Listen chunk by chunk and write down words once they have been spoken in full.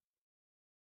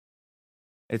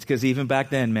It's because even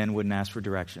back then, men wouldn't ask for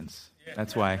directions.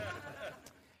 That's why.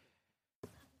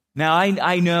 Now,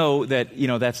 I know that,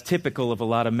 that's typical of a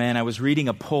lot of men. I was reading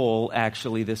a poll,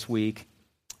 actually, this week,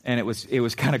 and it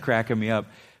was kind of cracking me up.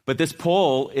 But this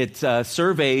poll, it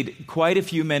surveyed quite a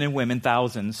few men and women,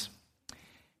 thousands.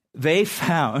 They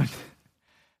found,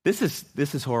 this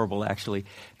is horrible, actually.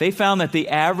 They found that the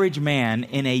average man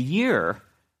in a year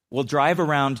will drive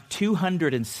around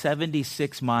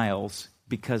 276 miles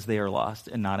because they are lost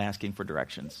and not asking for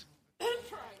directions.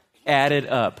 Added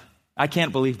up. I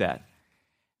can't believe that.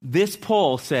 This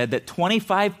poll said that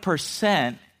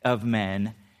 25% of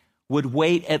men would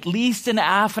wait at least an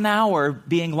half an hour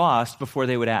being lost before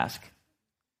they would ask.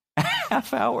 A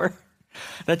half hour.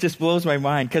 That just blows my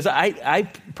mind. Because I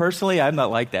personally, I'm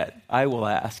not like that. I will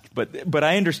ask. But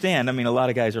I understand. I mean, a lot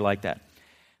of guys are like that.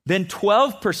 Then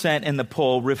 12% in the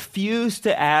poll refused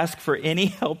to ask for any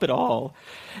help at all.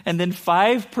 And then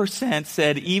 5%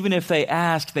 said even if they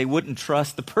asked, they wouldn't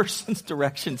trust the person's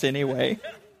directions anyway.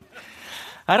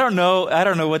 I don't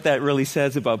know what that really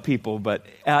says about people, but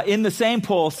in the same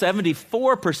poll,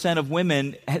 74% of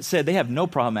women said they have no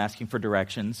problem asking for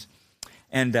directions.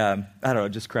 And I don't know, it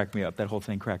just cracked me up. That whole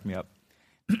thing cracked me up.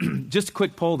 Just a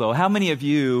quick poll, though. How many of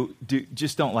you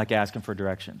just don't like asking for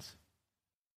directions?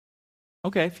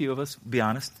 Okay, a few of us, be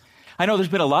honest. I know there's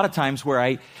been a lot of times where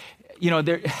I'm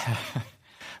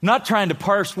not trying to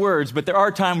parse words, but there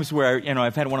are times where,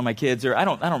 I've had one of my kids, or I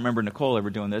don't remember Nicole ever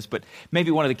doing this, but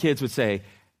maybe one of the kids would say,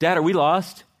 "Dad, are we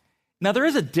lost?" Now, there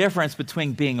is a difference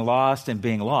between being lost and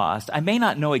being lost. I may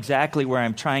not know exactly where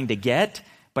I'm trying to get,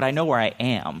 but I know where I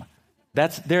am.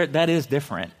 That is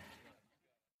different.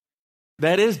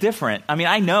 That is different. I mean,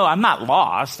 I know I'm not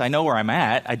lost. I know where I'm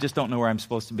at. I just don't know where I'm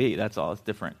supposed to be. That's all. It's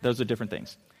different. Those are different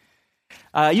things.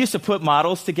 I used to put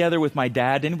models together with my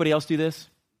dad. Anybody else do this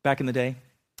back in the day?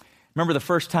 Remember the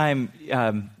first time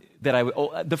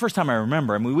the first time I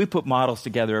remember, I mean, we put models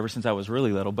together ever since I was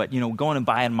really little, but, going and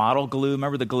buying model glue,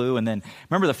 remember the glue? And then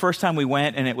remember the first time we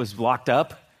went and it was locked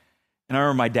up? And I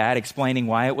remember my dad explaining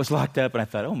why it was locked up, and I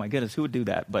thought, oh my goodness, who would do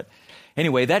that? But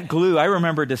anyway, that glue, I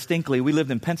remember distinctly. We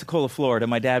lived in Pensacola, Florida.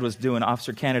 My dad was doing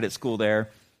officer candidate school there.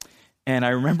 And I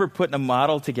remember putting a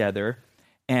model together,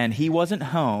 and he wasn't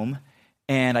home,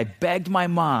 and I begged my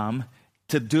mom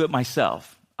to do it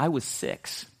myself. I was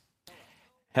 6.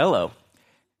 Hello.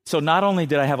 So not only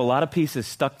did I have a lot of pieces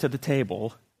stuck to the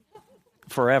table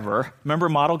forever. Remember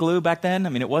model glue back then? I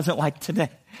mean, it wasn't like today.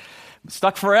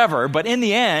 Stuck forever. But in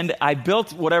the end, I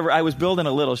built whatever. I was building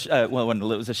a little, when it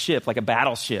was a ship, like a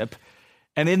battleship.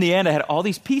 And in the end, I had all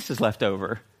these pieces left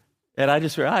over. And I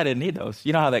just realized I didn't need those.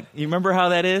 You remember how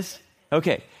that is?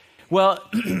 Okay. Well,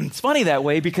 it's funny that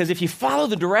way because if you follow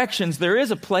the directions, there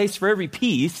is a place for every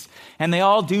piece, and they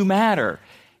all do matter.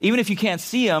 Even if you can't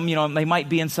see them, they might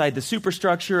be inside the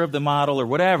superstructure of the model or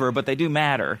whatever, but they do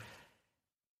matter.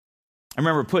 I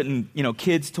remember putting,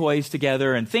 kids' toys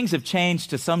together, and things have changed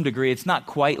to some degree. It's not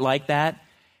quite like that.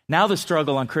 Now the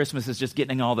struggle on Christmas is just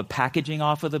getting all the packaging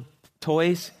off of the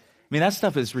toys. I mean, that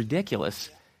stuff is ridiculous.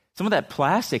 Some of that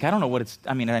plastic, I don't know what it's,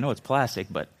 I know it's plastic,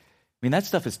 but that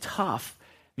stuff is tough.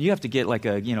 You have to get like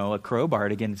a crowbar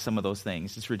to get into some of those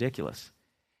things. It's ridiculous.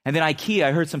 And then IKEA,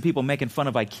 I heard some people making fun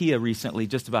of IKEA recently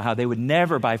just about how they would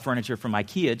never buy furniture from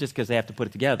IKEA just because they have to put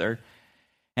it together.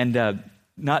 And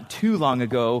not too long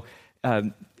ago,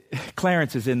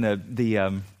 Clarence is in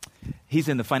he's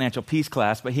in the financial peace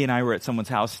class, but he and I were at someone's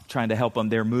house trying to help them.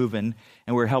 They're moving,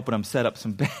 and we were helping them set up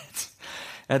some beds.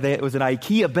 And it was an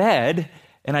IKEA bed,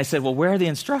 and I said, well, where are the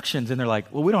instructions? And they're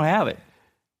like, well, we don't have it.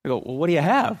 I go, well, what do you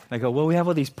have? I go, well, we have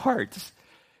all these parts.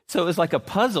 So it was like a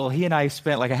puzzle. He and I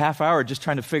spent like a half hour just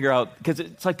trying to figure out, because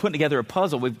it's like putting together a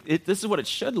puzzle. This is what it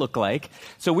should look like.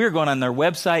 So we were going on their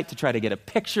website to try to get a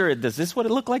picture. Does this what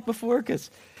it looked like before? Because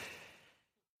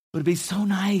it would be so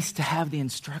nice to have the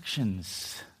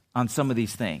instructions on some of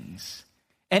these things.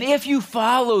 And if you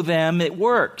follow them, it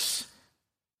works.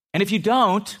 And if you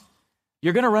don't,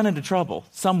 you're going to run into trouble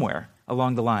somewhere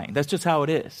along the line. That's just how it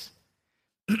is.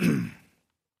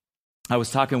 I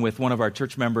was talking with one of our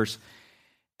church members.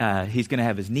 He's going to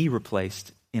have his knee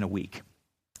replaced in a week.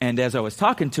 And as I was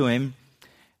talking to him,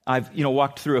 I've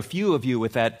walked through a few of you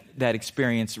with that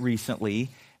experience recently,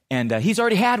 and he's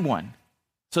already had one.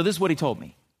 So this is what he told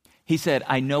me. He said,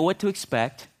 I know what to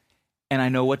expect, and I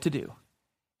know what to do.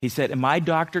 He said, and my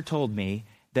doctor told me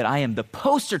that I am the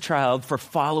poster child for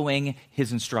following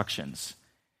his instructions.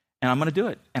 And I'm going to do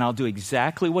it. And I'll do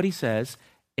exactly what he says,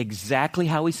 exactly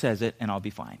how he says it, and I'll be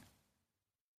fine.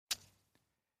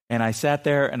 And I sat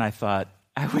there and I thought,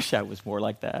 I wish I was more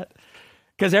like that.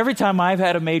 Because every time I've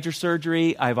had a major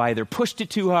surgery, I've either pushed it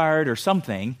too hard or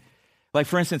something, Like,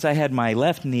 for instance, I had my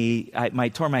left knee, I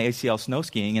tore my ACL snow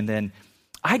skiing, and then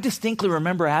I distinctly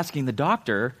remember asking the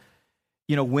doctor,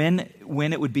 when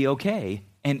it would be okay.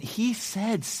 And he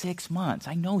said 6 months.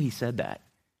 I know he said that.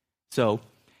 So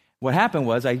what happened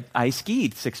was I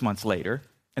skied 6 months later,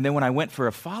 and then when I went for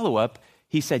a follow-up,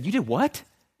 he said, "You did what?"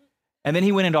 And then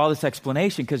he went into all this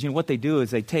explanation, because what they do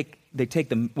is they took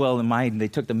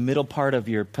the middle part of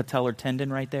your patellar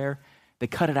tendon right there. They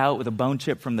cut it out with a bone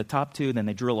chip from the top too, then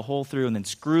they drill a hole through and then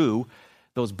screw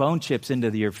those bone chips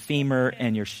into your femur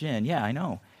and your shin. Yeah, I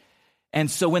know. And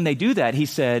so when they do that, he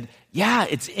said, "Yeah,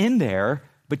 it's in there,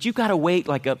 but you've got to wait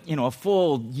like a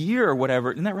full year or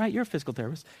whatever." Isn't that right? You're a physical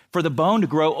therapist. For the bone to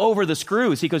grow over the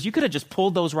screws. He goes, "You could have just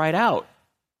pulled those right out."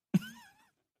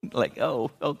 Like,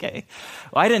 oh, okay.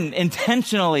 Well, I didn't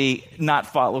intentionally not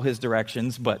follow his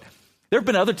directions, but there have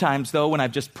been other times, though, when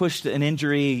I've just pushed an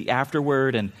injury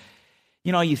afterward, and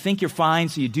you think you're fine,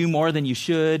 so you do more than you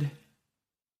should.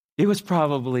 It was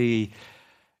probably, it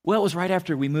was right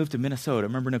after we moved to Minnesota.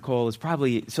 Remember, Nicole,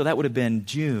 so that would have been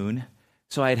June.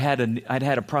 So I'd had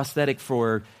a prosthetic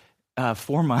for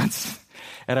 4 months,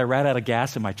 and I ran out of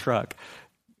gas in my truck,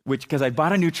 because I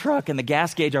bought a new truck, and the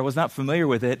gas gauge, I was not familiar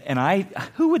with it, and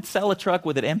who would sell a truck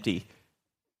with it empty?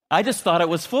 I just thought it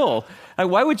was full.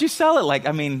 Why would you sell it?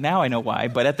 Now I know why,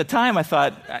 but at the time I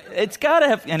thought, it's got to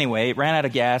have, anyway, it ran out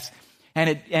of gas. And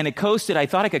it coasted. I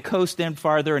thought I could coast in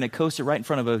farther, and it coasted right in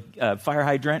front of a fire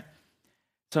hydrant.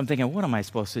 So I'm thinking, what am I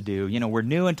supposed to do? We're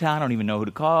new in town. I don't even know who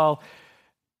to call.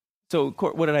 So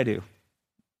what did I do?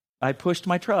 I pushed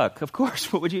my truck. Of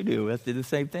course, what would you do? I did the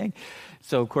same thing.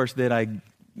 So, of course, then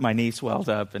my knee swelled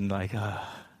up, and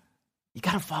you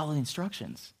got to follow the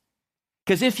instructions.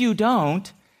 Because if you don't,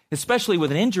 especially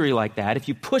with an injury like that, if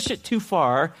you push it too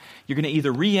far, you're going to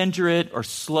either re-injure it or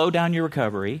slow down your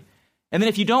recovery. And then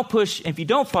if you don't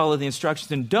follow the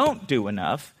instructions and don't do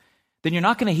enough, then you're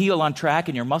not going to heal on track,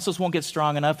 and your muscles won't get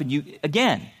strong enough, and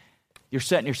you're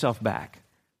setting yourself back.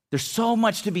 There's so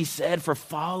much to be said for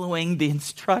following the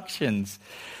instructions.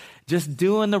 Just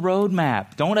doing the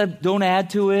roadmap. Don't add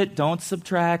to it. Don't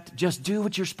subtract. Just do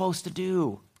what you're supposed to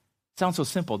do. Sounds so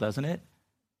simple, doesn't it?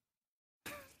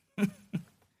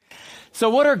 So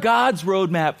what's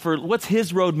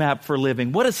his roadmap for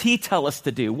living? What does he tell us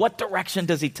to do? What direction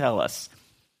does he tell us?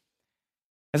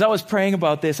 As I was praying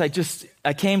about this, I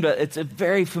came to, it's a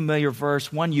very familiar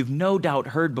verse, one you've no doubt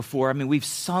heard before. We've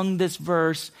sung this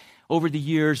verse over the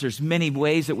years. There's many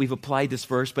ways that we've applied this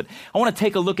verse, but I want to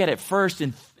take a look at it first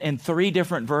in 3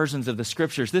 different versions of the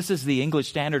scriptures. This is the English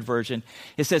Standard Version.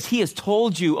 It says, "He has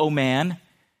told you, O man,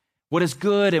 what is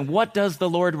good, and what does the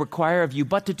Lord require of you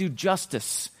but to do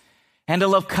justice, and to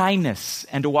love kindness,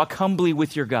 and to walk humbly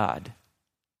with your God."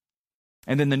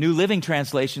 And then the New Living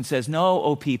Translation says, "No,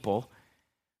 O people,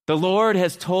 the Lord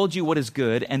has told you what is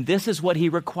good, and this is what he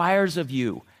requires of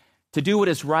you, to do what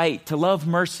is right, to love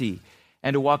mercy,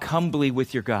 and to walk humbly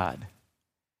with your God."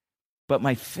 But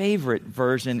my favorite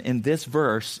version in this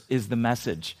verse is the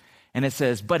Message. And it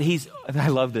says, I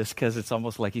love this because it's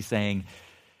almost like he's saying,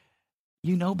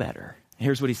 you know better.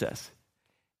 Here's what he says.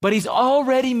 "But he's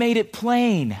already made it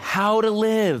plain how to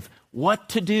live, what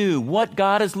to do, what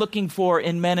God is looking for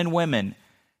in men and women.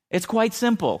 It's quite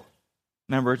simple."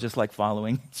 Remember, just like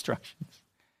following instructions.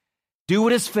 "Do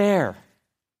what is fair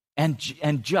and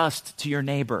just to your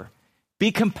neighbor.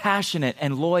 Be compassionate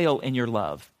and loyal in your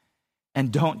love.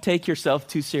 And don't take yourself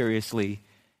too seriously.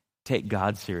 Take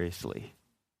God seriously."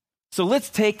 So let's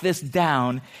take this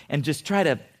down and just try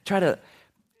to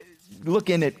look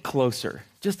in it closer,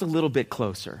 just a little bit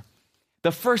closer.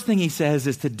 The first thing he says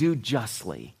is to do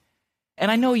justly. And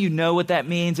I know you know what that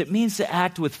means. It means to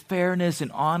act with fairness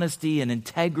and honesty and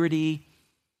integrity.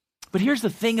 But here's the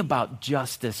thing about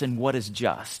justice and what is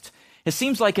just. It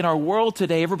seems like in our world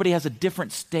today, everybody has a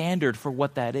different standard for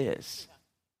what that is.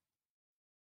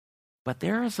 But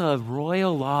there is a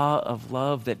royal law of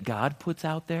love that God puts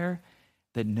out there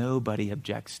that nobody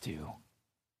objects to.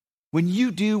 When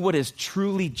you do what is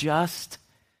truly just,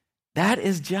 that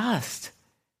is just.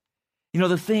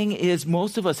 The thing is,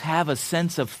 most of us have a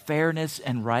sense of fairness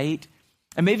and right.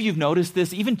 And maybe you've noticed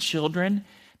this, even children,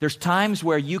 there's times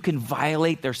where you can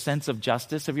violate their sense of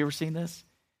justice. Have you ever seen this?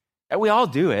 We all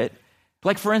do it.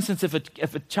 Like, for instance, if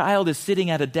a child is sitting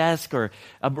at a desk or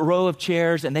a row of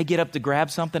chairs and they get up to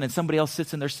grab something and somebody else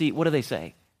sits in their seat, what do they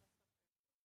say?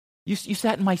 You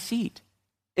sat in my seat.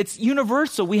 It's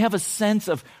universal. We have a sense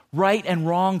of right and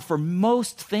wrong for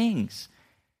most things.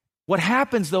 What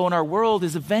happens, though, in our world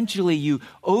is eventually you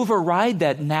override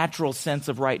that natural sense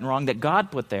of right and wrong that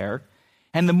God put there.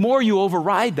 And the more you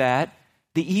override that,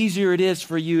 the easier it is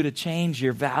for you to change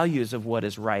your values of what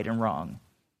is right and wrong.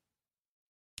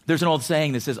 There's an old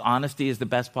saying that says honesty is the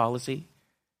best policy.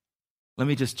 Let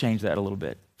me just change that a little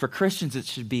bit. For Christians, it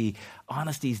should be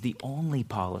honesty is the only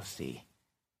policy.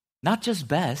 Not just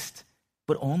best,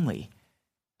 but only.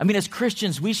 I mean, as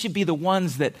Christians, we should be the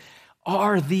ones that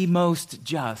are the most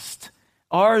just,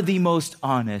 are the most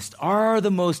honest, are the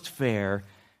most fair,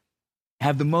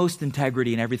 have the most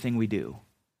integrity in everything we do.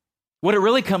 What it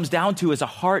really comes down to is a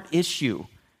heart issue.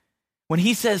 When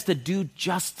he says to do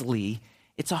justly,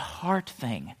 it's a heart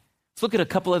thing. Let's look at a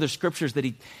couple other scriptures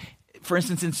that for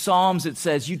instance, in Psalms, it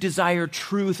says, you desire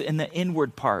truth in the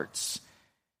inward parts.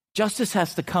 Justice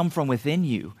has to come from within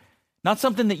you. Not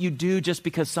something that you do just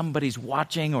because somebody's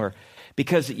watching or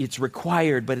because it's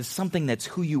required, but it's something that's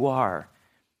who you are.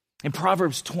 In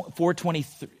Proverbs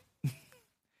 4:23, it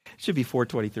should be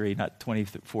 4:23, not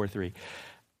 24:3.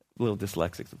 A little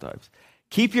dyslexic sometimes.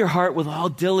 Keep your heart with all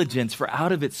diligence, for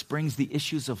out of it springs the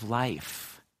issues of life.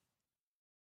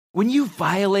 When you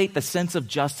violate the sense of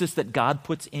justice that God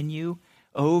puts in you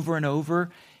over and over,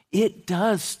 it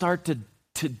does start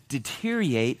to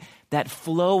deteriorate that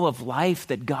flow of life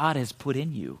that God has put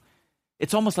in you.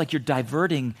 It's almost like you're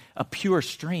diverting a pure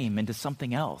stream into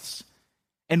something else.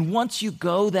 And once you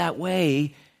go that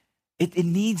way,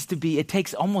 it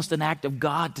takes almost an act of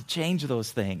God to change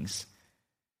those things.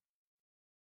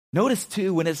 Notice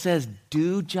too, when it says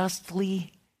do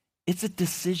justly, it's a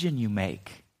decision you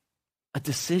make. A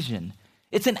decision.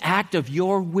 It's an act of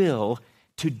your will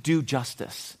to do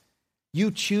justice.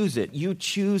 You choose it. You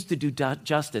choose to do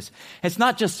justice. It's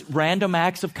not just random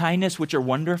acts of kindness, which are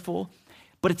wonderful,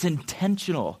 but it's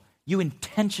intentional. You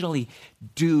intentionally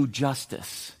do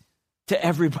justice to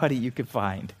everybody you can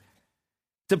find.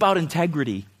 It's about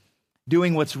integrity,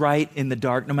 doing what's right in the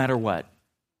dark, no matter what.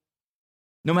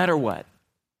 No matter what.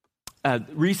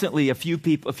 Recently, a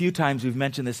few times we've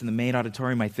mentioned this in the main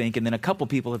auditorium, I think, and then a couple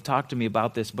people have talked to me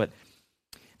about this, but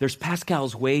there's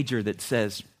Pascal's wager that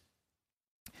says,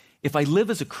 if I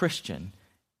live as a Christian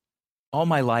all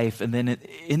my life, and then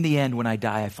in the end, when I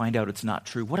die, I find out it's not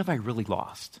true, what have I really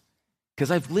lost? Because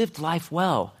I've lived life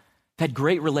well, had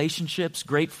great relationships,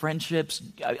 great friendships,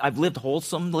 I've lived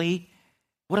wholesomely.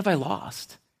 What have I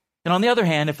lost? And on the other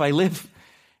hand, if I live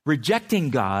rejecting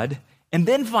God, and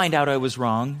then find out I was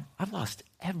wrong, I've lost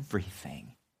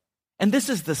everything. And this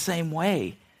is the same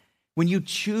way. When you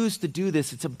choose to do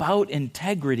this, it's about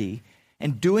integrity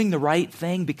and doing the right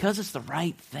thing because it's the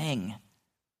right thing.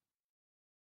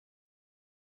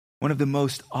 One of the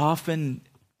most often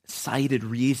cited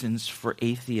reasons for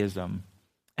atheism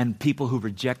and people who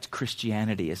reject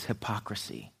Christianity is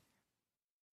hypocrisy.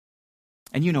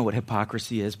 And you know what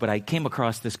hypocrisy is, but I came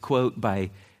across this quote by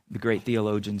the great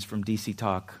theologians from DC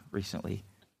Talk recently.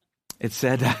 It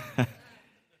said,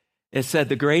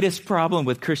 the greatest problem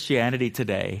with Christianity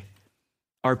today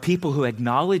are people who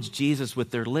acknowledge Jesus with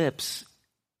their lips,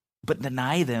 but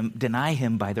deny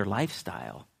him by their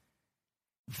lifestyle.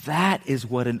 That is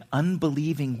what an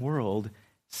unbelieving world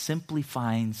simply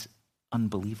finds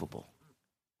unbelievable.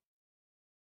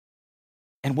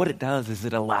 And what it does is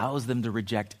it allows them to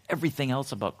reject everything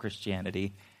else about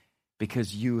Christianity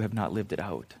because you have not lived it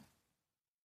out.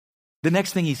 The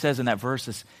next thing he says in that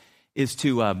verse is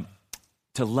to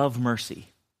love mercy.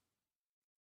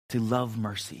 To love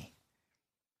mercy.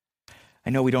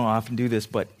 I know we don't often do this,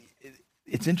 but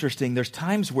it's interesting. There's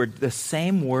times where the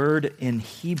same word in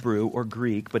Hebrew or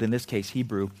Greek, but in this case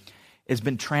Hebrew, has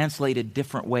been translated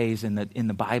different ways in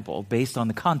the Bible based on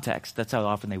the context. That's how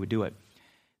often they would do it.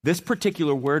 This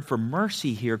particular word for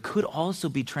mercy here could also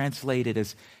be translated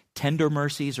as tender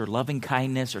mercies or loving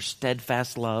kindness or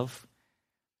steadfast love.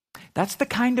 That's the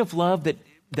kind of love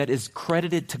that is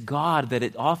credited to God that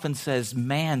it often says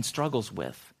man struggles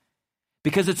with.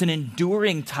 Because it's an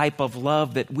enduring type of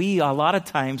love that we, a lot of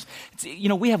times,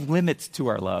 we have limits to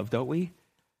our love, don't we? I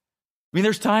mean,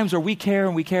 there's times where we care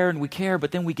and we care and we care,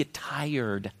 but then we get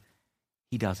tired.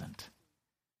 He doesn't.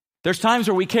 There's times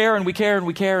where we care and we care and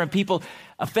we care, and people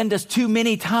offend us too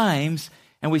many times,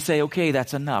 and we say, okay,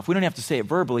 that's enough. We don't have to say it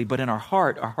verbally, but in our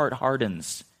heart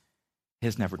hardens.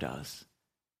 His never does.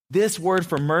 This word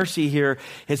for mercy here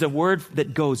is a word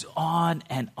that goes on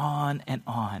and on and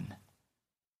on.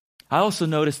 I also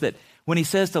notice that when he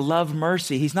says to love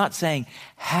mercy, he's not saying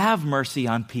have mercy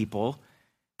on people,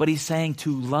 but he's saying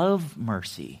to love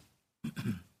mercy.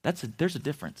 There's a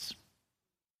difference.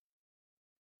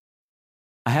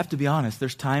 I have to be honest,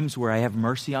 there's times where I have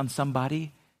mercy on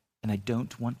somebody and I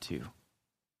don't want to.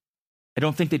 I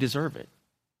don't think they deserve it.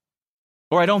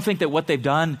 Or I don't think that what they've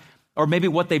done, or maybe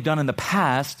what they've done in the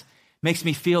past, makes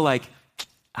me feel like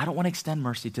I don't want to extend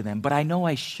mercy to them, but I know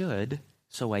I should,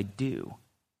 so I do.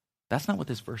 That's not what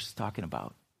this verse is talking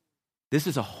about. This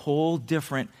is a whole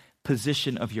different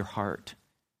position of your heart.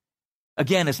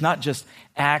 Again, it's not just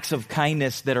acts of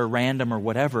kindness that are random or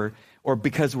whatever, or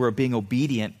because we're being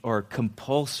obedient or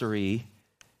compulsory.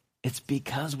 It's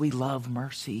because we love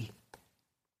mercy.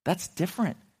 That's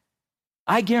different.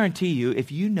 I guarantee you,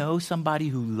 if you know somebody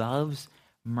who loves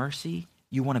mercy,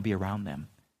 you want to be around them.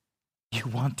 You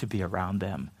want to be around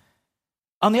them.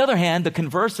 On the other hand, the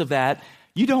converse of that,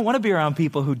 you don't want to be around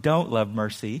people who don't love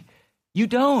mercy. You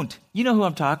don't. You know who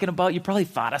I'm talking about. You probably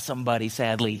thought of somebody,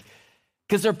 sadly.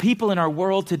 Because there are people in our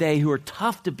world today who are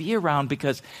tough to be around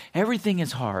because everything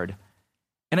is hard.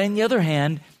 And on the other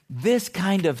hand, this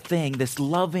kind of thing, this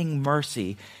loving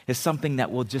mercy, is something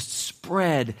that will just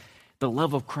spread the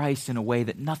love of Christ in a way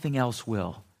that nothing else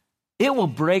will. It will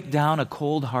break down a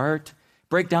cold heart,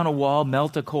 break down a wall,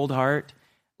 melt a cold heart,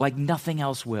 like nothing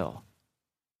else will.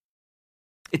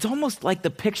 It's almost like the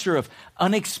picture of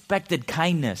unexpected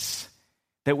kindness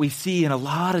that we see in a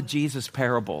lot of Jesus'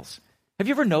 parables. Have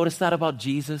you ever noticed that about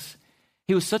Jesus?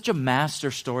 He was such a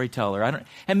master storyteller.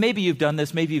 And maybe you've done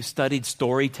this, maybe you've studied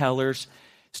storytellers.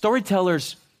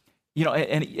 Storytellers,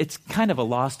 and it's kind of a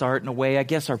lost art in a way. I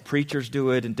guess our preachers do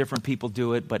it and different people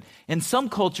do it. But in some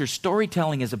cultures,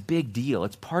 storytelling is a big deal.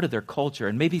 It's part of their culture.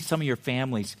 And maybe some of your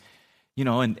families,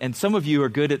 and some of you are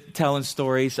good at telling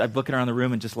stories. I'm looking around the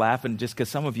room and just laughing just because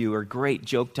some of you are great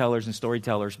joke tellers and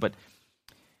storytellers. But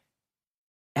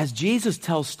as Jesus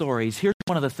tells stories, here's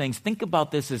one of the things. Think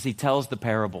about this as he tells the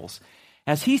parables.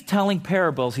 As he's telling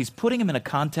parables, he's putting them in a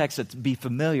context that's be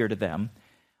familiar to them.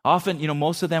 Often,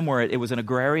 most of them it was an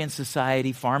agrarian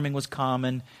society. Farming was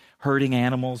common. Herding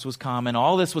animals was common.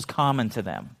 All this was common to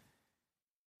them.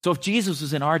 So if Jesus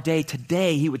was in our day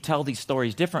today, he would tell these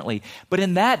stories differently. But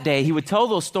in that day, he would tell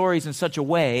those stories in such a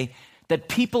way that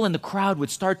people in the crowd would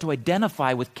start to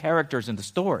identify with characters in the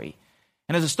story.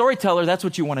 And as a storyteller, that's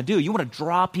what you want to do. You want to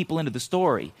draw people into the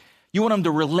story. You want them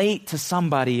to relate to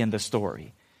somebody in the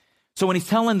story. So when he's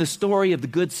telling the story of the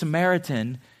Good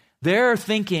Samaritan, they're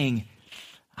thinking,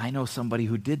 I know somebody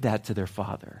who did that to their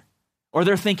father. Or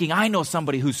they're thinking, I know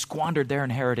somebody who squandered their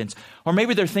inheritance. Or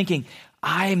maybe they're thinking,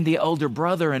 I'm the elder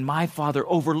brother and my father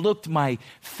overlooked my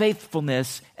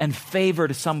faithfulness and favor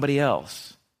to somebody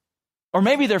else. Or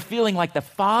maybe they're feeling like the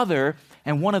father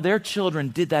and one of their children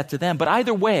did that to them. But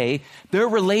either way, they're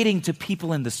relating to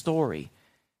people in the story.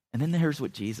 And then here's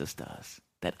what Jesus does,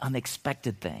 that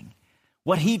unexpected thing.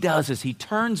 What he does is he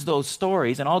turns those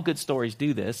stories, and all good stories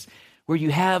do this, where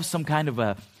you have some kind of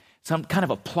a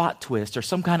plot twist or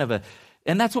some kind of a,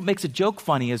 and that's what makes a joke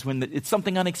funny is when it's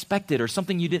something unexpected or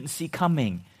something you didn't see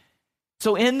coming.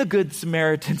 So in the Good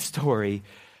Samaritan story,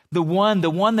 the one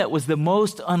that was the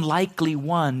most unlikely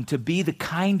one to be the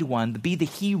kind one, to be the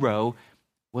hero,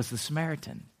 was the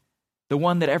Samaritan. The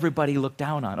one that everybody looked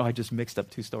down on. Oh, I just mixed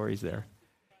up two stories there.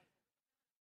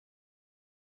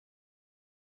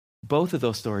 Both of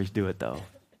those stories do it, though.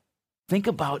 Think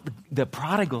about the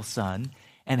prodigal son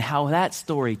and how that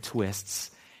story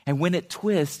twists. And when it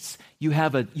twists, you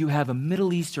have a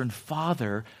Middle Eastern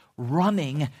father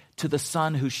running to the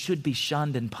son who should be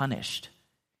shunned and punished.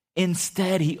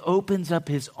 Instead, he opens up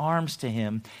his arms to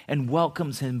him and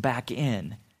welcomes him back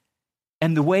in.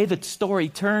 And the way the story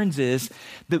turns is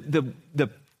the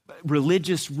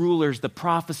religious rulers, the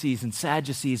Prophecies and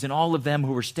Sadducees, and all of them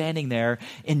who were standing there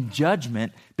in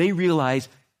judgment, they realize,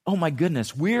 oh my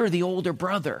goodness, we're the older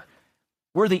brother.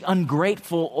 We're the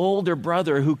ungrateful older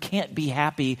brother who can't be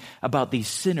happy about these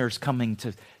sinners coming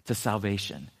to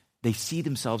salvation. They see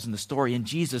themselves in the story, and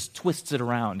Jesus twists it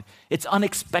around. It's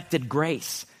unexpected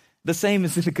grace, the same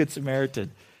as in the Good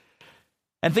Samaritan.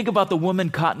 And think about the woman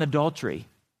caught in adultery.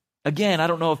 Again, I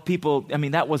don't know if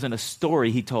that wasn't a story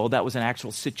he told, that was an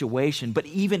actual situation. But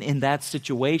even in that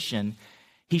situation,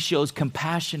 he shows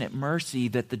compassionate mercy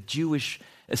that the Jewish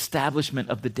establishment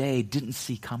of the day didn't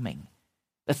see coming.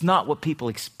 That's not what people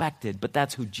expected, but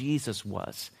that's who Jesus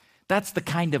was. That's the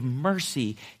kind of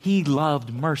mercy. He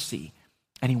loved mercy,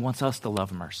 and he wants us to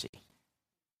love mercy.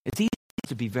 It's easy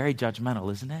to be very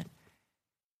judgmental, isn't it?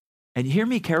 And hear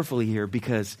me carefully here,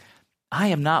 because I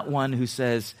am not one who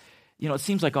says, it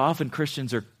seems like often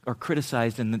Christians are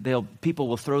criticized and people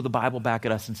will throw the Bible back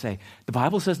at us and say, the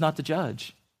Bible says not to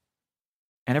judge.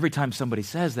 And every time somebody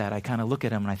says that, I kind of look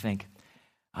at them and I think,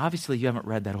 obviously you haven't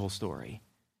read that whole story.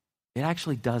 It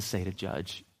actually does say to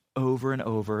judge over and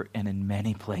over and in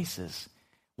many places.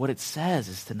 What it says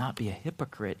is to not be a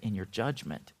hypocrite in your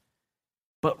judgment.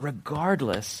 But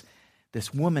regardless,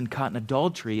 this woman caught in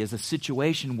adultery is a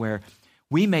situation where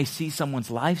we may see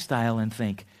someone's lifestyle and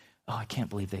think, oh, I can't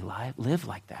believe they live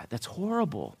like that. That's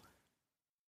horrible.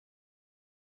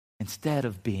 Instead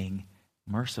of being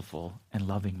merciful and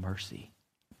loving mercy.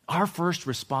 Our first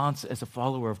response as a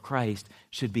follower of Christ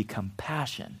should be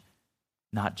compassion,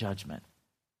 not judgment.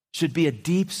 Should be a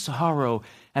deep sorrow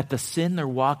at the sin they're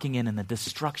walking in and the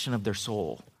destruction of their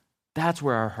soul. That's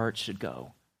where our hearts should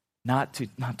go, not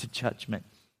to judgment.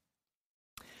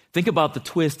 Think about the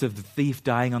twist of the thief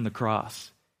dying on the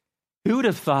cross. Who would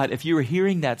have thought, if you were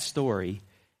hearing that story,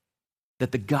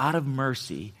 that the God of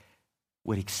mercy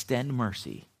would extend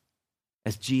mercy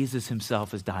as Jesus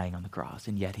himself is dying on the cross,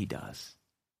 and yet he does.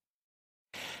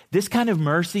 This kind of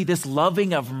mercy, this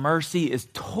loving of mercy, is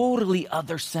totally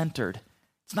other-centered.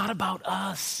 It's not about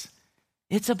us.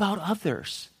 It's about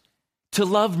others. To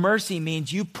love mercy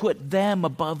means you put them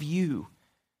above you.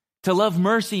 To love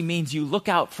mercy means you look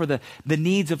out for the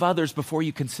needs of others before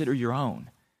you consider your own.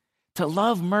 To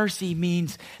love mercy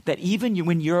means that even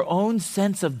when your own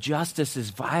sense of justice is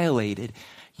violated,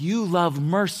 you love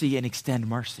mercy and extend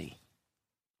mercy.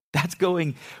 That's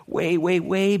going way, way,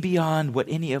 way beyond what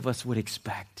any of us would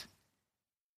expect.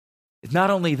 It's not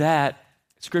only that,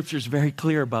 Scripture is very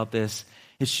clear about this.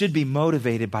 It should be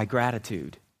motivated by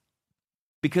gratitude.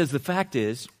 Because the fact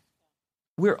is,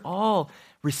 we're all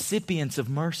recipients of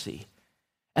mercy.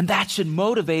 And that should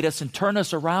motivate us and turn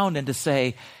us around and to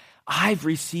say, I've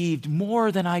received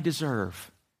more than I deserve.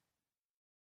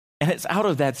 And it's out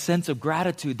of that sense of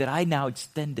gratitude that I now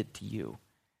extend it to you.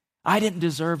 I didn't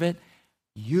deserve it.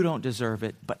 You don't deserve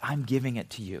it, but I'm giving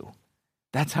it to you.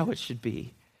 That's how it should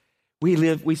be.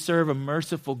 We serve a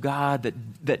merciful God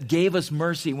that gave us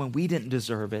mercy when we didn't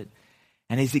deserve it,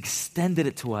 and he's extended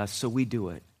it to us, so we do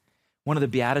it. One of the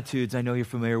Beatitudes I know you're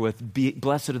familiar with,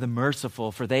 blessed are the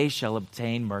merciful, for they shall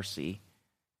obtain mercy.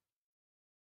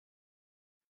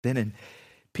 Then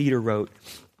Peter wrote,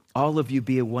 all of you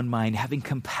be of one mind, having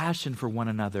compassion for one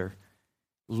another.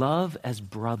 Love as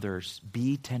brothers,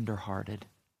 be tenderhearted.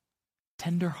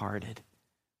 Tenderhearted.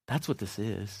 That's what this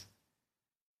is.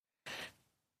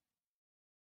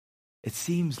 It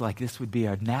seems like this would be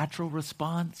our natural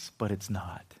response, but it's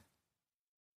not.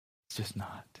 It's just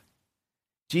not.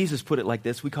 Jesus put it like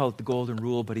this. We call it the golden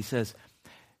rule, but he says,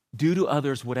 do to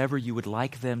others whatever you would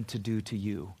like them to do to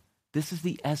you. This is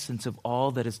the essence of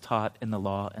all that is taught in the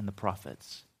law and the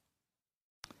prophets.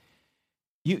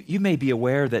 You may be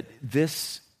aware that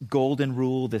this golden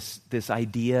rule, this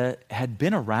idea, had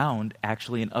been around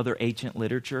actually in other ancient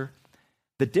literature.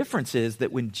 The difference is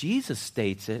that when Jesus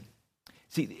states it,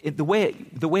 the way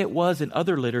it was in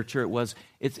other literature, it was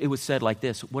said like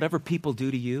this: whatever people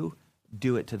do to you,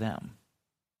 do it to them.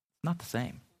 Not the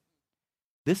same.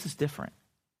 This is different.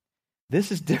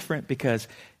 This is different because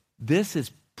this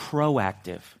is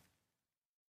proactive.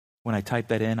 When I typed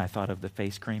that in, I thought of the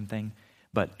face cream thing,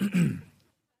 but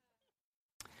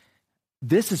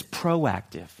this is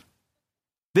proactive.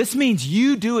 This means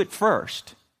you do it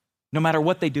first, no matter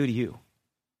what they do to you.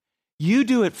 You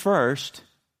do it first,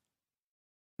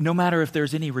 no matter if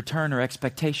there's any return or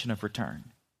expectation of return.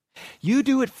 You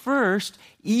do it first,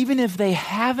 even if they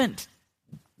haven't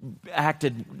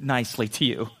acted nicely to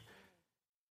you.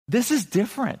 This is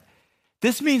different.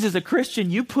 This means as a Christian,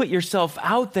 you put yourself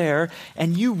out there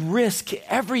and you risk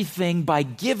everything by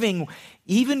giving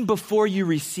even before you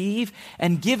receive,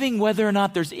 and giving whether or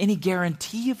not there's any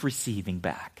guarantee of receiving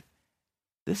back.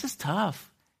 This is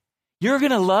tough. You're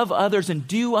going to love others and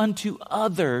do unto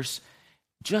others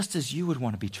just as you would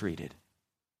want to be treated.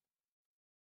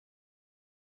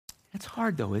 It's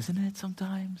hard though, isn't it,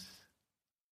 sometimes?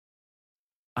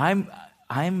 I'm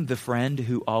the friend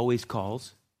who always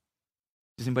calls.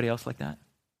 Is anybody else like that?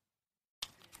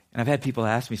 And I've had people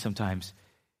ask me sometimes,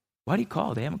 why do you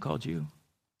call? They haven't called you.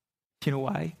 You know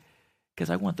why? Because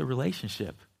I want the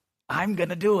relationship. I'm going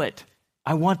to do it.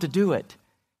 I want to do it.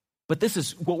 But this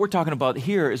is what we're talking about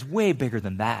here is way bigger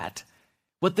than that.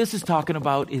 What this is talking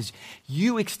about is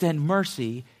you extend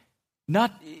mercy, no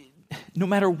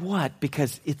matter what,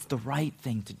 because it's the right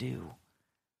thing to do.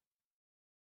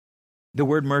 The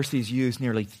word mercy is used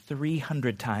nearly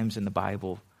 300 times in the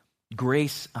Bible.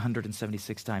 Grace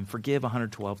 176 times. Forgive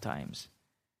 112 times.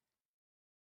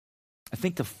 I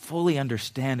think to fully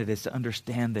understand it is to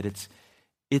understand that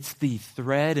it's the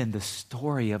thread and the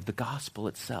story of the gospel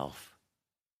itself.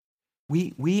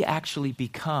 We actually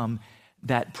become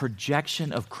that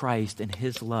projection of Christ and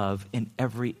his love in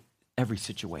every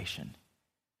situation.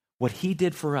 What he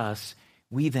did for us,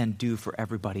 we then do for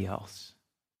everybody else.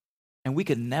 And we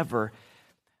could never,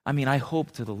 I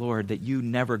hope to the Lord that you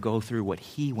never go through what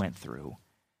he went through.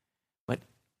 But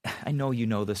I know you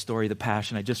know the story of the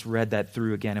Passion. I just read that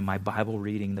through again in my Bible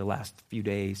reading the last few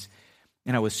days.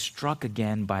 And I was struck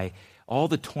again by all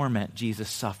the torment Jesus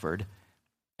suffered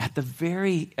at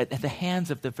the hands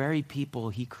of the very people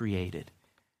he created.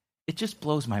 It just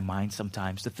blows my mind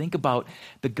sometimes to think about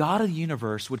the God of the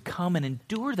universe would come and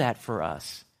endure that for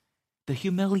us. The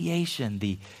humiliation,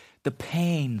 the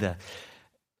pain,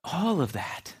 all of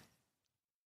that.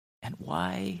 And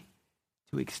why?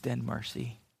 To extend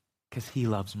mercy, because he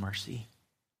loves mercy.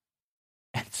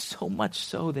 And so much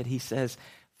so that he says,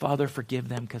 Father, forgive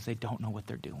them because they don't know what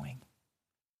they're doing.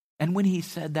 And when he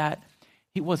said that,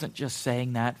 he wasn't just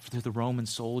saying that to the Roman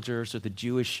soldiers or the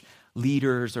Jewish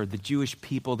leaders or the Jewish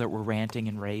people that were ranting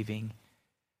and raving.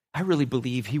 I really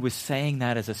believe he was saying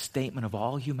that as a statement of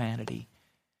all humanity.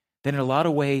 That in a lot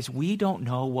of ways, we don't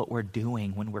know what we're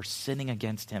doing when we're sinning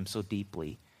against him so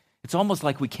deeply. It's almost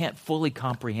like we can't fully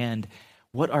comprehend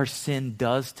what our sin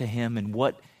does to him and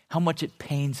how much it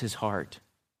pains his heart.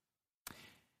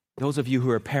 Those of you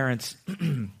who are parents,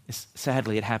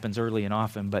 sadly it happens early and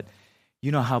often, but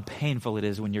you know how painful it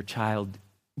is when your child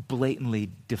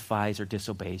blatantly defies or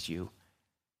disobeys you.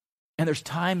 And there's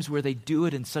times where they do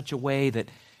it in such a way that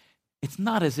it's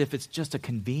not as if it's just a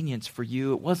convenience for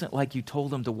you. It wasn't like you told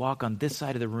them to walk on this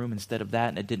side of the room instead of that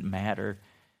and it didn't matter.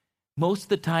 Most of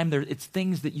the time, it's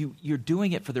things that you're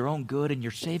doing it for their own good and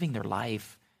you're saving their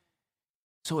life.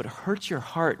 So it hurts your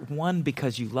heart, one,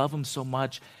 because you love them so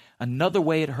much. Another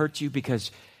way it hurts you because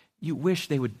you wish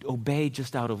they would obey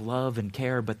just out of love and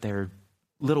care, but they're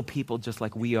little people just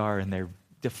like we are and they're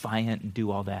defiant and do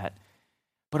all that.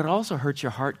 But it also hurts your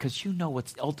heart because you know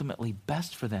what's ultimately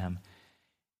best for them.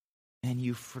 And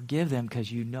you forgive them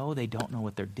because you know they don't know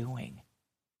what they're doing.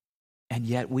 And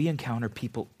yet we encounter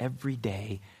people every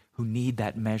day who need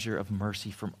that measure of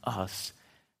mercy from us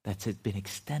that's been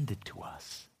extended to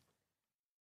us.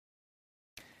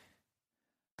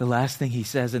 The last thing he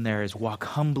says in there is walk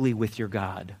humbly with your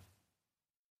God.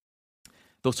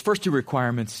 Those first two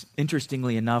requirements,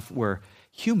 interestingly enough, were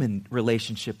human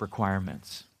relationship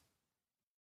requirements.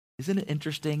 Isn't it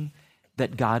interesting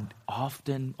that God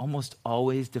often, almost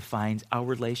always defines our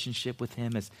relationship with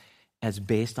him as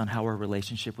based on how our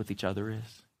relationship with each other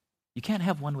is? You can't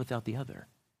have one without the other.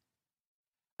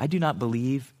 I do not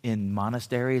believe in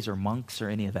monasteries or monks or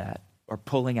any of that, or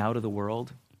pulling out of the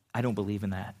world. I don't believe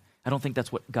in that. I don't think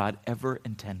that's what God ever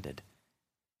intended.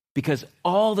 Because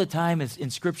all the time in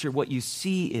Scripture, what you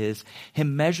see is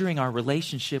him measuring our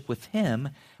relationship with him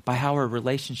by how our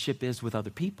relationship is with other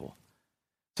people.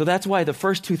 So that's why the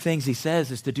first two things he says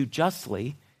is to do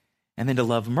justly and then to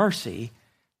love mercy.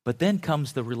 But then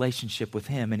comes the relationship with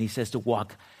him, and he says to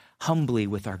walk humbly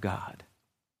with our God.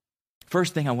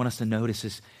 First thing I want us to notice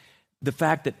is the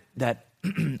fact that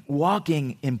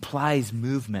walking implies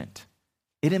movement.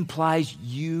 It implies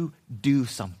you do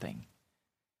something.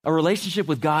 A relationship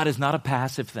with God is not a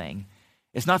passive thing.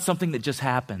 It's not something that just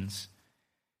happens.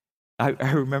 I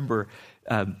remember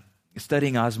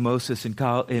studying osmosis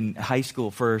in high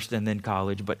school first and then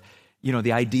college, but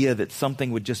the idea that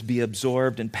something would just be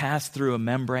absorbed and pass through a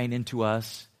membrane into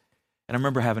us. And I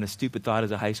remember having a stupid thought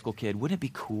as a high school kid, wouldn't it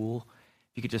be cool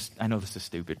if you could just, I know this is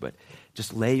stupid, but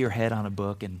just lay your head on a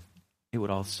book and it would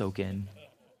all soak in.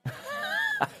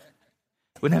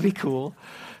 Wouldn't that be cool?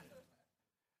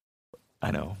 I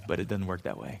know, but it doesn't work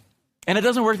that way. And it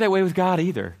doesn't work that way with God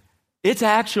either. It's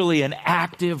actually an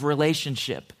active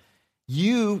relationship.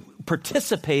 You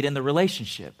participate in the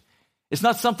relationship. It's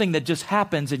not something that just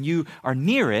happens and you are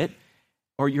near it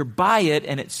or you're by it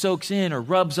and it soaks in or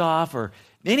rubs off or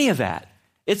any of that.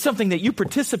 It's something that you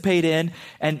participate in,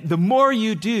 and the more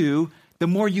you do, the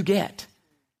more you get.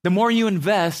 The more you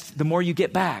invest, the more you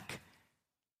get back.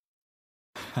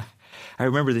 I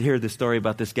remember to hear this story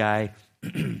about this guy.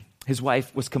 His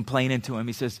wife was complaining to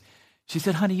him. She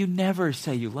said, honey, you never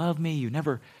say you love me. You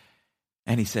never.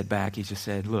 And he said back, he just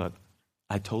said, look,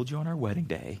 I told you on our wedding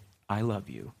day, I love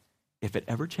you. If it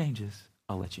ever changes,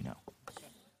 I'll let you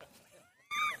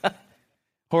know.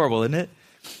 Horrible, isn't it?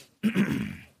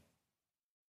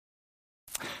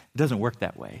 It doesn't work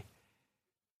that way.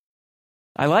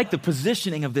 I like the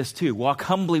positioning of this too. Walk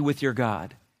humbly with your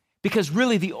God. Because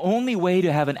really the only way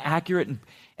to have an accurate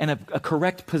and a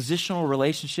correct positional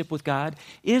relationship with God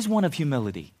is one of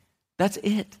humility. That's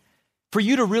it. For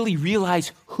you to really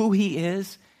realize who he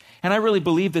is, and I really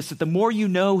believe this, that the more you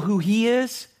know who he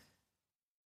is,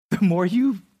 the more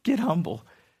you get humble.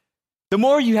 The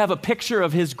more you have a picture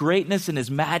of his greatness and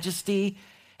his majesty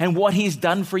and what he's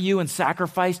done for you and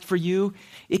sacrificed for you,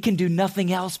 it can do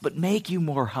nothing else but make you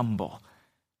more humble,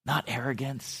 not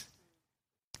arrogance.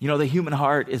 The human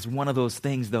heart is one of those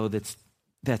things, though,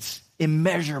 that's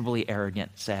immeasurably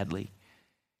arrogant, sadly.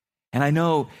 And I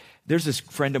know there's this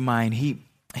friend of mine,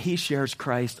 he shares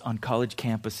Christ on college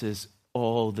campuses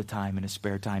all the time in his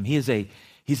spare time. He's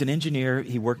an engineer,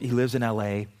 he lives in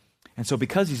LA, And so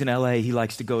because he's in LA, he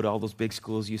likes to go to all those big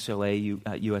schools, UCLA,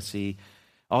 USC,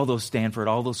 all those Stanford,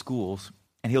 all those schools,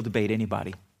 and he'll debate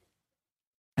anybody.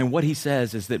 And what he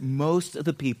says is that most of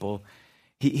the people,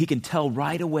 he can tell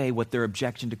right away what their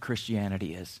objection to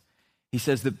Christianity is. He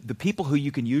says the people who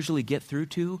you can usually get through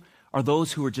to are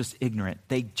those who are just ignorant.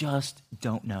 They just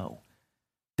don't know.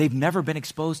 They've never been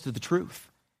exposed to the truth.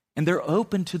 And they're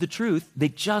open to the truth. They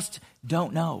just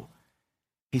don't know.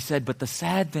 He said, but the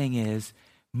sad thing is,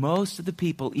 most of the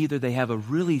people, either they have a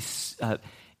really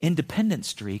independent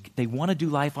streak, they want to do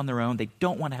life on their own, they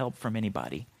don't want help from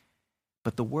anybody.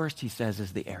 But the worst, he says,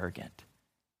 is the arrogant.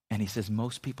 And he says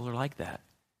most people are like that,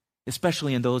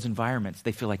 especially in those environments.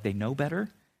 They feel like they know better.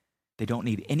 They don't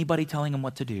need anybody telling them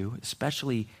what to do,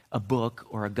 especially a book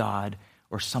or a God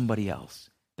or somebody else.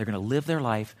 They're going to live their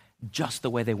life just the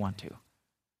way they want to.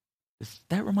 Does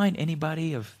that remind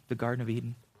anybody of the Garden of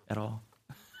Eden at all?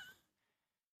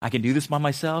 I can do this by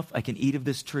myself. I can eat of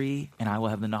this tree, and I will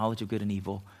have the knowledge of good and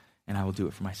evil, and I will do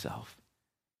it for myself.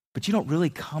 But you don't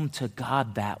really come to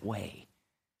God that way.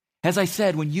 As I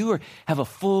said, when you have a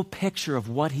full picture of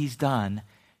what he's done,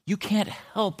 you can't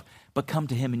help but come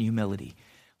to him in humility.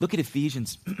 Look at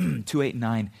Ephesians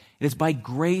 2:8-9. It is by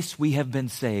grace we have been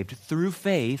saved through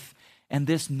faith, and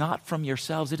this not from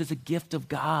yourselves. It is a gift of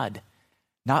God,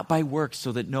 not by works,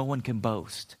 so that no one can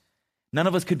boast. None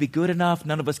of us could be good enough.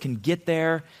 None of us can get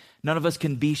there. None of us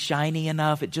can be shiny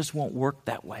enough. It just won't work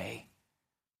that way.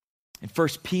 In 1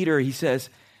 Peter, he says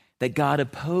that God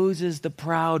opposes the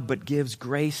proud but gives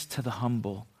grace to the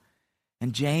humble.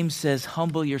 And James says,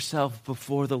 humble yourself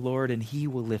before the Lord and he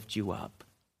will lift you up.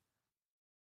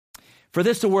 For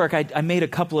this to work, I made a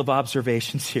couple of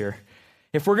observations here.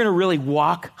 If we're going to really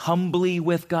walk humbly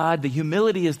with God, the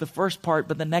humility is the first part,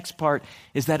 but the next part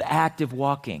is that active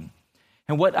walking.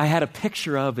 And what I had a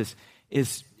picture of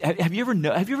is have you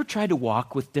ever tried to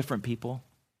walk with different people?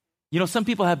 You know, some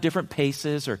people have different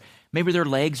paces, or maybe their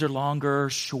legs are longer or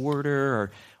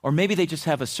shorter, or maybe they just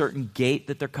have a certain gait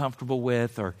that they're comfortable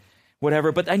with, or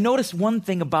whatever. But I noticed one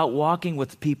thing about walking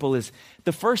with people is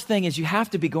the first thing is you have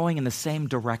to be going in the same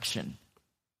direction.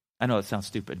 I know it sounds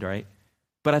stupid, right?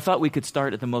 But I thought we could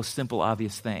start at the most simple,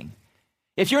 obvious thing.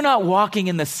 If you're not walking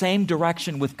in the same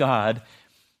direction with God,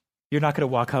 you're not going to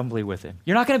walk humbly with him.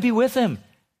 You're not going to be with him.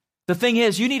 The thing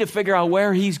is, you need to figure out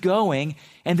where he's going,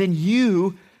 and then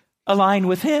you align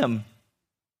with him.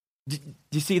 Do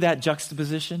you see that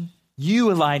juxtaposition?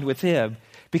 You align with him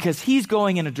because he's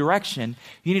going in a direction.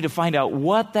 You need to find out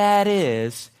what that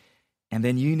is, and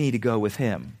then you need to go with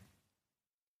him.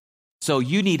 So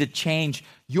you need to change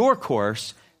your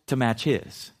course to match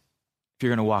his if you're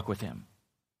going to walk with him.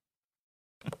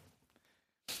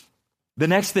 The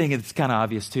next thing that's kind of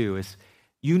obvious too is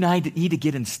you need to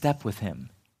get in step with him.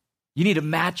 You need to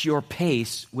match your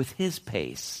pace with his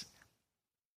pace.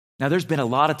 Now, there's been a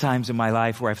lot of times in my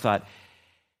life where I've thought,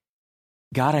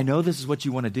 God, I know this is what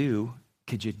you want to do.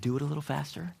 Could you do it a little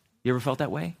faster? You ever felt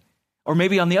that way? Or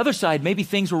maybe on the other side, maybe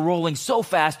things were rolling so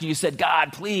fast and you said,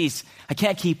 God, please, I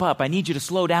can't keep up. I need you to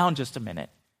slow down just a minute.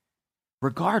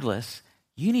 Regardless,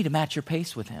 you need to match your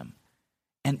pace with him.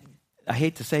 And I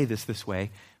hate to say this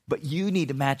way, but you need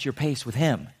to match your pace with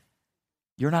him.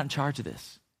 You're not in charge of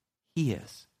this. He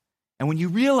is. And when you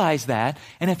realize that,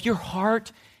 and if your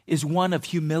heart is one of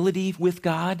humility with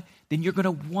God, then you're going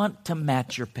to want to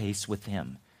match your pace with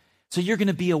him. So you're going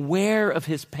to be aware of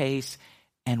his pace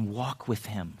and walk with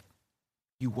him.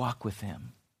 You walk with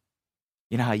him.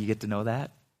 You know how you get to know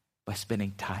that? By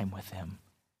spending time with him.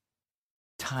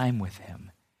 Time with him.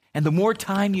 And the more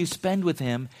time you spend with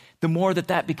him, the more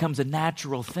that becomes a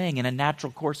natural thing and a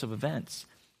natural course of events.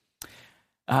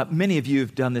 Many of you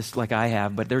have done this like I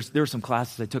have, but there were some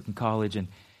classes I took in college, and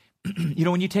you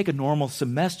know, when you take a normal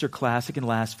semester class, it can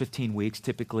last 15 weeks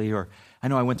typically, or I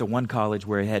know I went to one college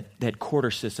where they had quarter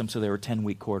system, so they were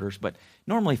 10-week quarters, but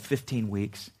normally 15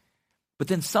 weeks. But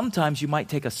then sometimes you might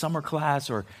take a summer class,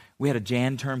 or we had a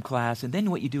Jan term class, and then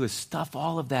what you do is stuff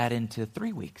all of that into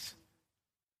 3 weeks.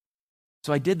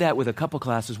 So I did that with a couple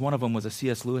classes. One of them was a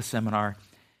C.S. Lewis seminar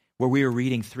where we were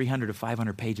reading 300 to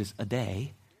 500 pages a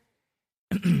day.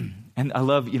 And I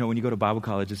love, you know, when you go to Bible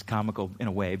college, it's comical in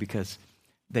a way because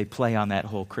they play on that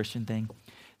whole Christian thing.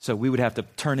 So we would have to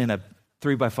turn in a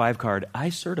 3x5 card. I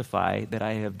certify that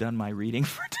I have done my reading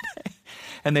for today.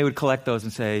 And they would collect those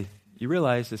and say, you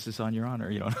realize this is on your honor,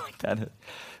 you know, like that.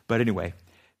 But anyway,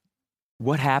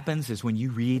 what happens is when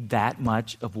you read that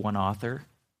much of one author,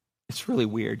 it's really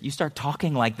weird. You start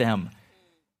talking like them.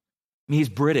 I mean, he's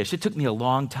British. It took me a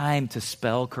long time to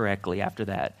spell correctly after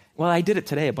that. Well, I did it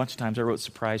today a bunch of times. I wrote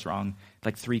surprise wrong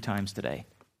like 3 times today.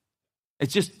 It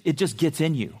just gets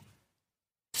in you.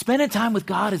 Spending time with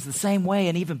God is the same way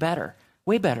and even better,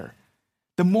 way better.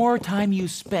 The more time you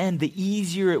spend, the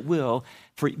easier it will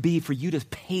be for you to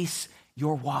pace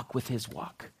your walk with his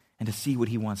walk and to see what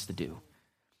he wants to do.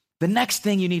 The next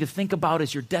thing you need to think about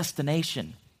is your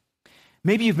destination.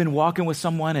 Maybe you've been walking with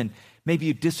someone and maybe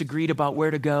you disagreed about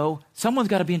where to go. Someone's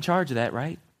got to be in charge of that,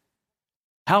 right?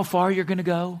 How far you're going to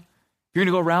go? You're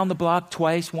going to go around the block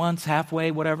twice, once, halfway,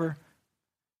 whatever.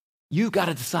 You've got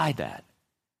to decide that.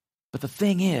 But the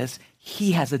thing is,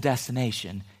 he has a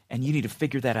destination, and you need to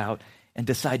figure that out and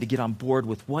decide to get on board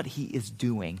with what he is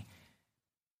doing.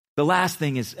 The last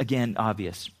thing is, again,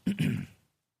 obvious,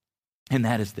 and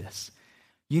that is this.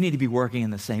 You need to be working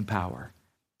in the same power,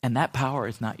 and that power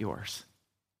is not yours.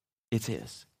 It's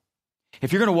his.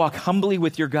 If you're going to walk humbly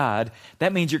with your God,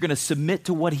 that means you're going to submit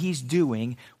to what he's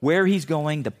doing, where he's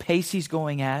going, the pace he's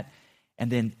going at, and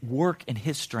then work in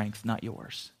his strength, not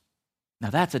yours. Now,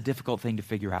 that's a difficult thing to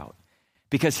figure out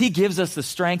because he gives us the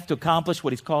strength to accomplish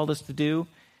what he's called us to do.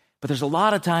 But there's a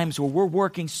lot of times where we're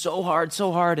working so hard,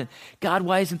 and God,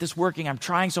 why isn't this working? I'm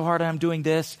trying so hard and I'm doing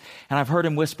this. And I've heard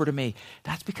him whisper to me,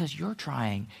 that's because you're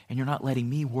trying and you're not letting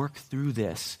me work through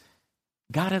this.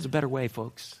 God has a better way,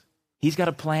 folks. He's got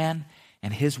a plan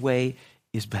and his way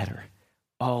is better.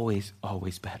 Always,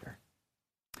 always better.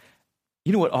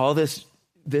 You know what all this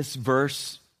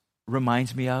verse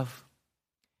reminds me of?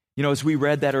 You know, as we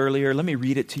read that earlier, let me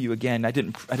read it to you again. I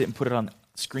didn't put it on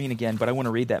screen again, but I want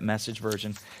to read that Message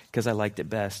version because I liked it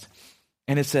best.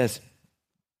 And it says,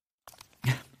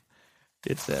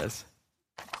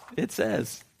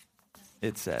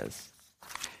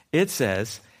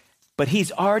 but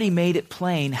he's already made it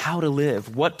plain how to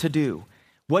live, what to do,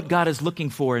 what God is looking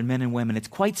for in men and women. It's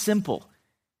quite simple.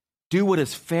 Do what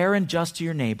is fair and just to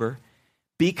your neighbor,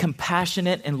 be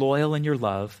compassionate and loyal in your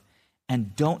love,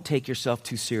 and don't take yourself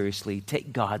too seriously.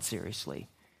 Take God seriously.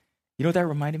 You know what that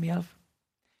reminded me of?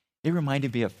 It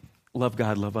reminded me of love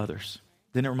God, love others.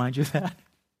 Didn't it remind you of that?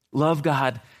 Love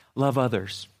God, love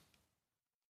others.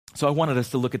 So I wanted us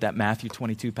to look at that Matthew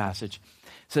 22 passage.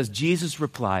 It says, Jesus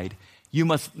replied,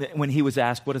 when he was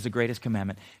asked, what is the greatest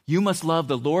commandment? You must love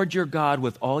the Lord your God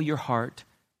with all your heart,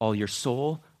 all your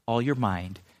soul, all your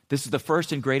mind. This is the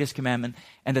first and greatest commandment.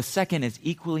 And the second is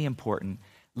equally important.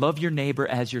 Love your neighbor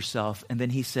as yourself. And then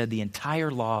he said the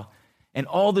entire law and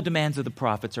all the demands of the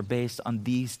prophets are based on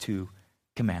these two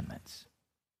commandments.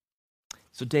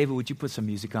 So David, would you put some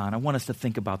music on? I want us to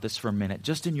think about this for a minute,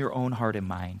 just in your own heart and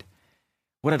mind.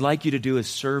 What I'd like you to do is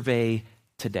survey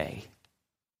today.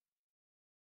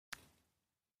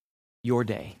 Your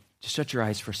day. Just shut your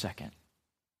eyes for a second.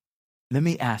 Let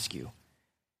me ask you,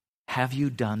 have you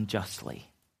done justly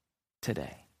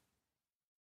today?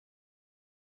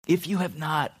 If you have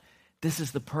not, this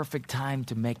is the perfect time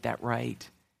to make that right.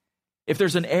 If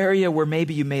there's an area where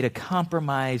maybe you made a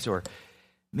compromise or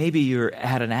maybe you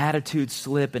had an attitude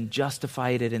slip and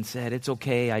justified it and said, it's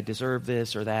okay, I deserve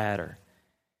this or that. Or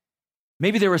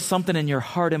maybe there was something in your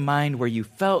heart and mind where you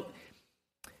felt,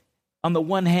 on the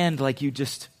one hand, like you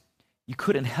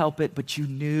couldn't help it, but you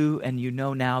knew and you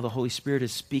know now the Holy Spirit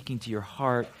is speaking to your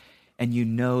heart and you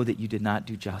know that you did not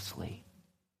do justly.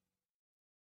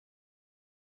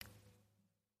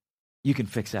 You can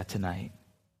fix that tonight.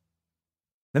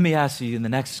 Let me ask you in the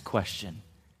next question.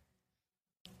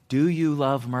 Do you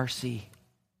love mercy?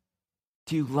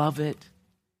 Do you love it?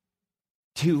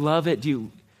 Do you love it? Do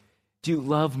you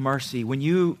love mercy? When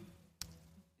you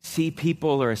see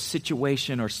people or a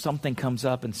situation or something comes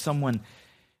up and someone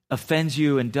offends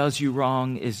you and does you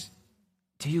wrong,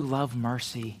 do you love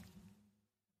mercy?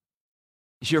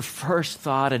 Is your first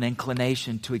thought and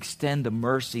inclination to extend the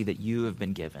mercy that you have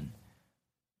been given?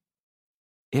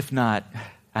 If not,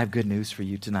 I have good news for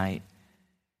you tonight.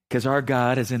 Because our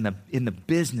God is in the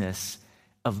business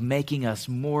of making us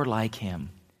more like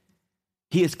him.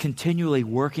 He is continually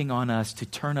working on us to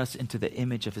turn us into the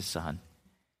image of his Son.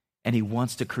 And he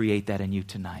wants to create that in you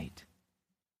tonight.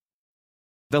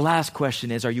 The last question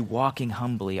is, are you walking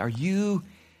humbly? Are you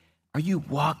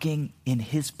walking in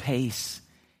his pace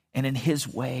and in his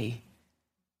way?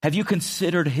 Have you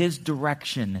considered his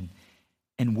direction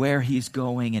and where he's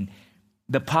going and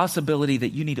the possibility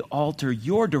that you need to alter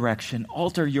your direction,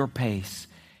 alter your pace,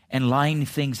 and line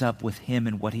things up with him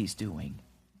and what he's doing?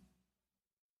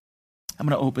 I'm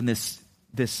going to open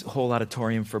this whole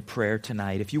auditorium for prayer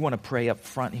tonight. If you want to pray up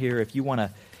front here, if you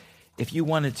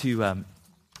wanted to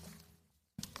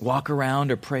walk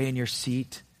around or pray in your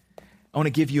seat, I want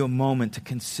to give you a moment to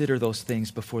consider those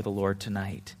things before the Lord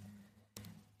tonight.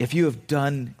 If you have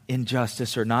done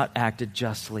injustice or not acted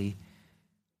justly,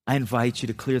 I invite you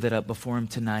to clear that up before him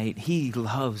tonight. He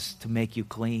loves to make you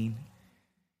clean.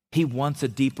 He wants a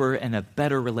deeper and a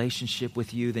better relationship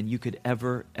with you than you could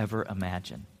ever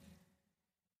imagine.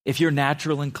 If your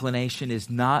natural inclination is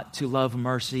not to love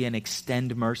mercy and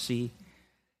extend mercy,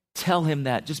 tell him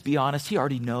that. Just be honest. He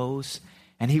already knows,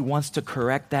 and he wants to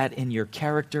correct that in your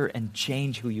character and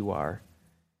change who you are.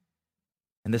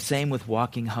 And the same with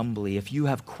walking humbly. If you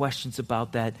have questions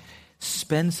about that,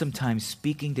 spend some time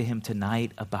speaking to him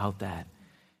tonight about that.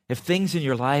 If things in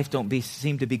your life don't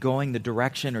seem to be going the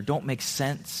direction or don't make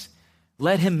sense,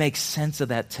 let him make sense of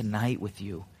that tonight with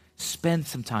you. Spend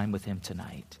some time with him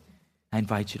tonight. I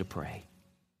invite you to pray.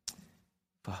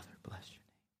 Father, bless you.